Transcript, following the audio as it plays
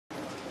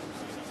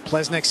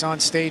Plēsnieks on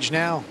stage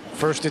now.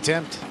 First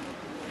attempt.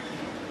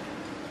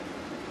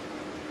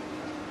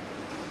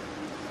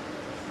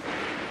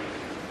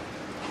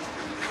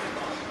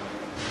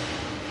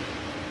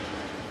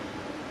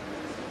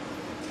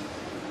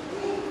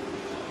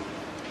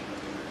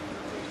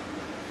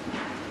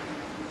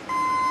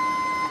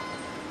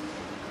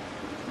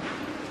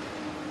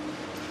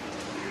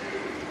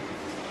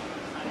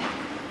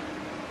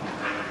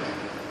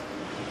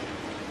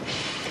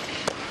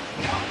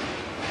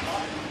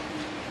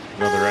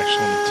 Another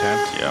excellent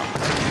attempt. Yeah.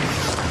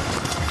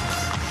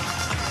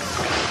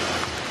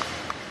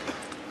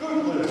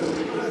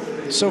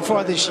 So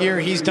far this year,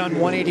 he's done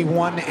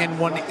 181 and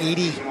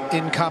 180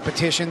 in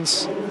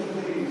competitions.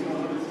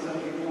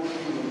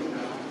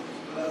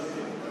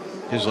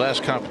 His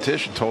last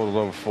competition totaled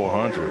over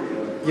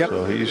 400. Yep.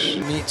 So he's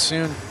meet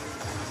soon.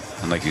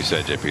 And like you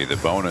said, JP, the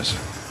bonus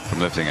from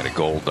lifting at a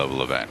gold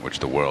double event, which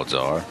the Worlds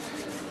are,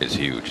 is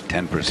huge.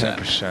 10%.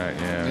 10%,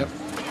 yeah. Yep.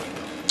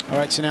 All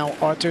right, so now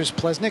Artūrs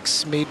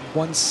Plēsnieks made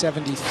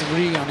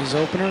 173 on his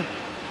opener.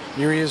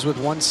 Here he is with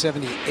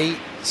 178,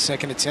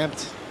 second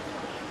attempt.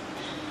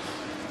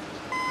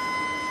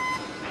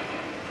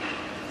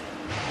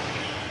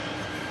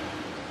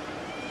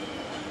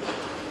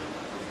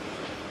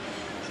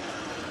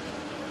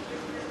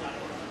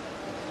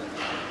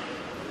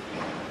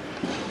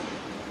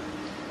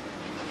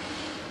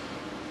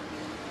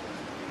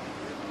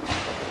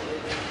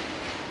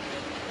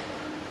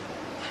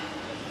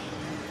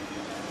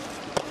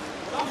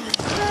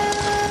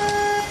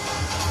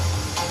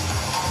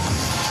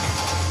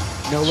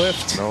 No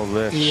lift. No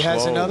lift. He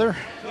has Slow. another.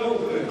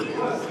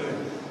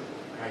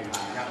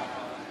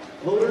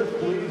 Loaders,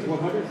 please,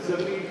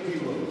 170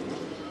 kilos.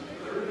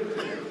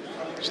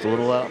 Just a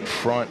little out in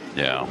front.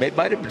 Yeah. It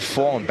might have been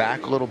falling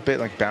back a little bit,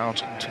 like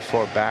bouncing too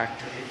far back.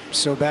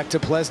 So back to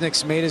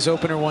Plēsnieks, made his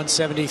opener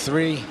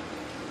 173,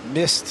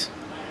 missed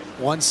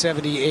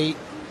 178,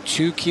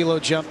 2 kilo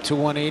jump to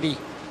 180.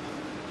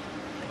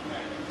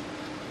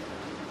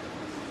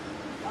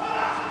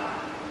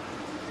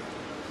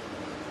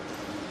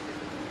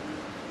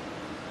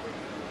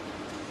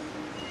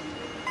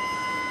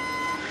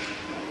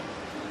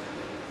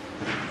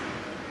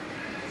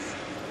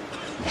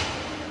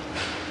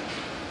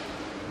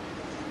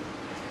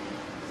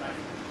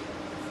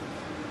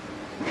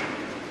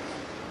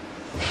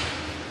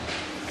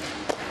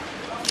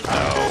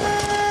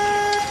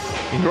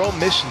 They're all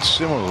missing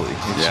similarly.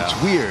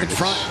 It's weird. In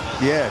front.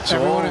 It's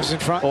Everyone all, is in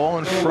front. All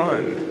in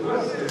front.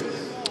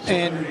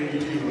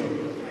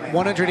 And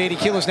 180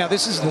 kilos. Now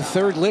this is the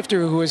third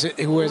lifter who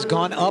has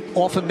gone up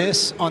off a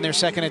miss on their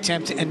second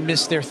attempt and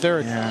missed their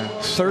third. Yeah.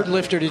 Third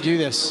lifter to do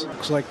this.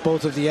 Looks like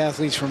both of the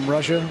athletes from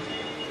Russia.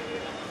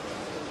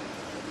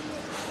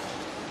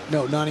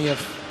 No,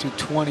 Naniev to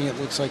 20. It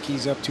looks like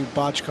he's up to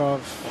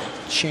Bachkov.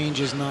 Change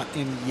is not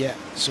in yet.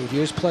 So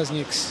here's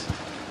Plēsnieks.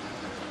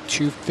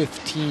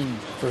 215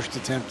 first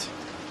attempt.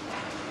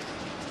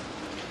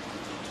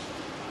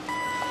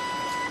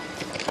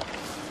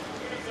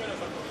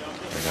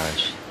 Very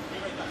nice.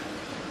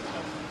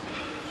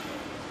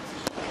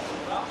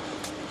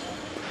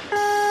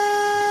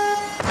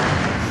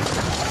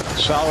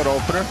 Solid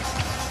opener.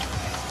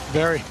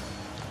 Very.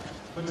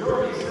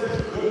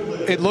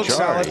 It looks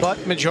solid,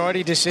 but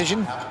majority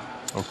decision.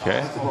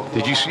 Okay.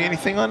 Did you see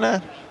anything on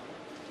that?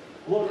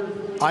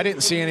 I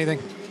didn't see anything.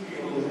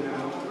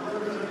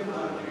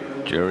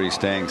 Jury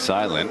staying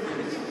silent.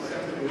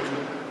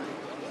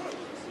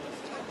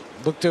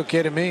 Looked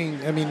okay to me.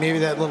 I mean, maybe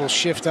that little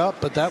shift up,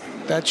 but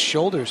that's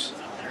shoulders.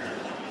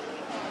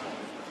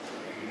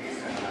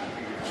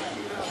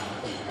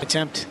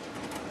 Attempt.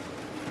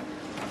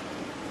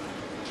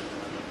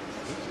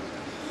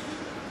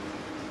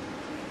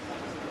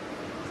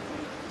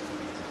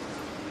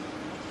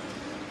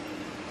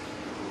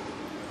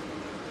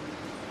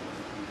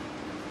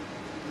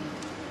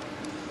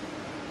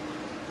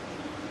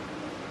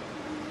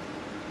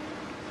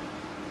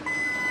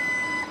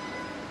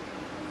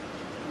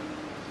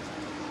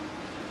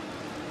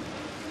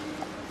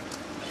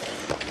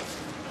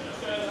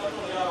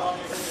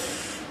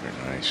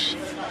 Nice.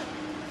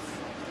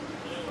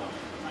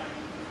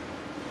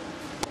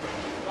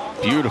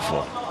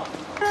 Beautiful.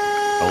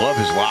 I love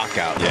his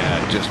lockout.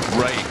 Yeah, just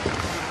right.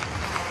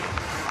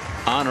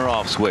 On or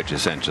off switch,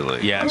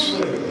 essentially. Yes,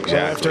 exactly.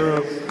 After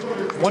a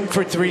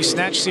 1-for-3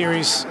 snatch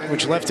series,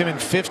 which left him in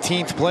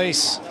 15th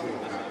place,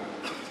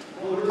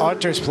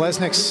 Artūrs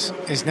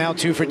Plēsnieks is now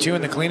 2-for-2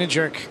 in the clean and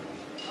jerk.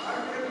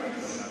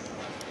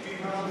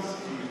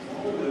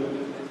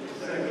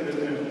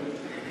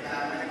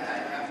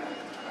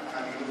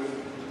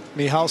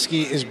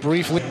 Michalski is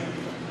briefly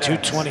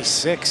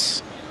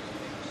 226.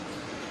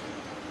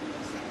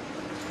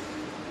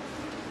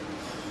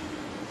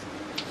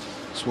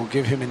 So we'll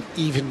give him an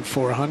even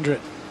 400.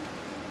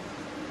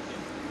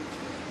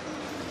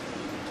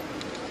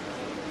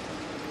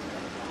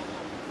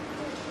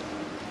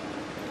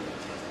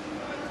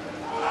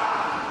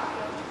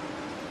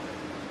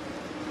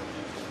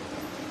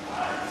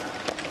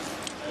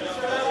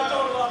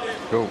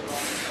 Go.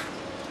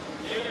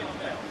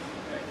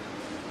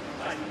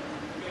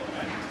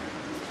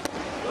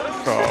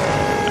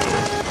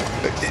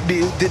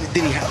 Did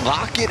he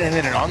lock it and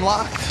then it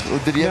unlocked? Or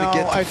did he ever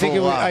get to I think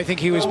full lock? I think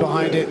he was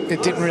behind it.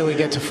 It didn't really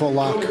get to full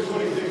lock.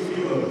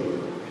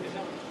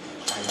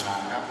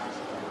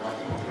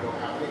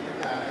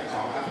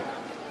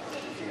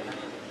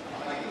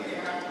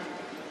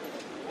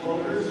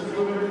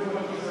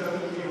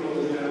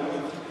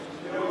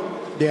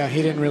 Yeah,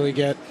 he didn't really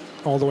get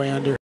all the way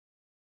under.